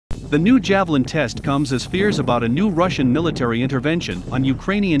The new Javelin test comes as fears about a new Russian military intervention on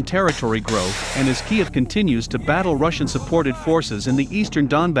Ukrainian territory grow, and as Kyiv continues to battle Russian-supported forces in the eastern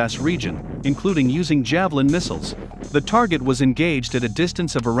Donbas region, including using Javelin missiles. The target was engaged at a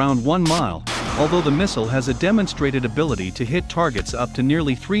distance of around 1 mile, although the missile has a demonstrated ability to hit targets up to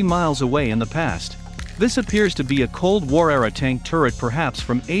nearly 3 miles away in the past. This appears to be a Cold War-era tank turret, perhaps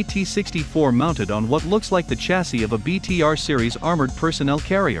from AT-64, mounted on what looks like the chassis of a BTR series armored personnel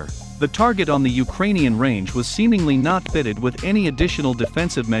carrier. The target on the Ukrainian range was seemingly not fitted with any additional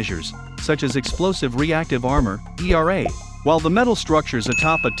defensive measures, such as explosive reactive armor, ERA, while the metal structures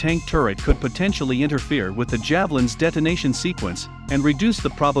atop a tank turret could potentially interfere with the Javelin's detonation sequence and reduce the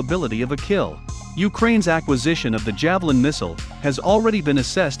probability of a kill. Ukraine's acquisition of the Javelin missile has already been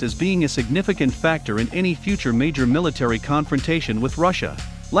assessed as being a significant factor in any future major military confrontation with Russia.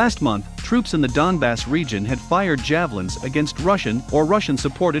 Last month, troops in the Donbas region had fired javelins against Russian or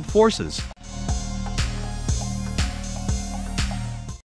Russian-supported forces.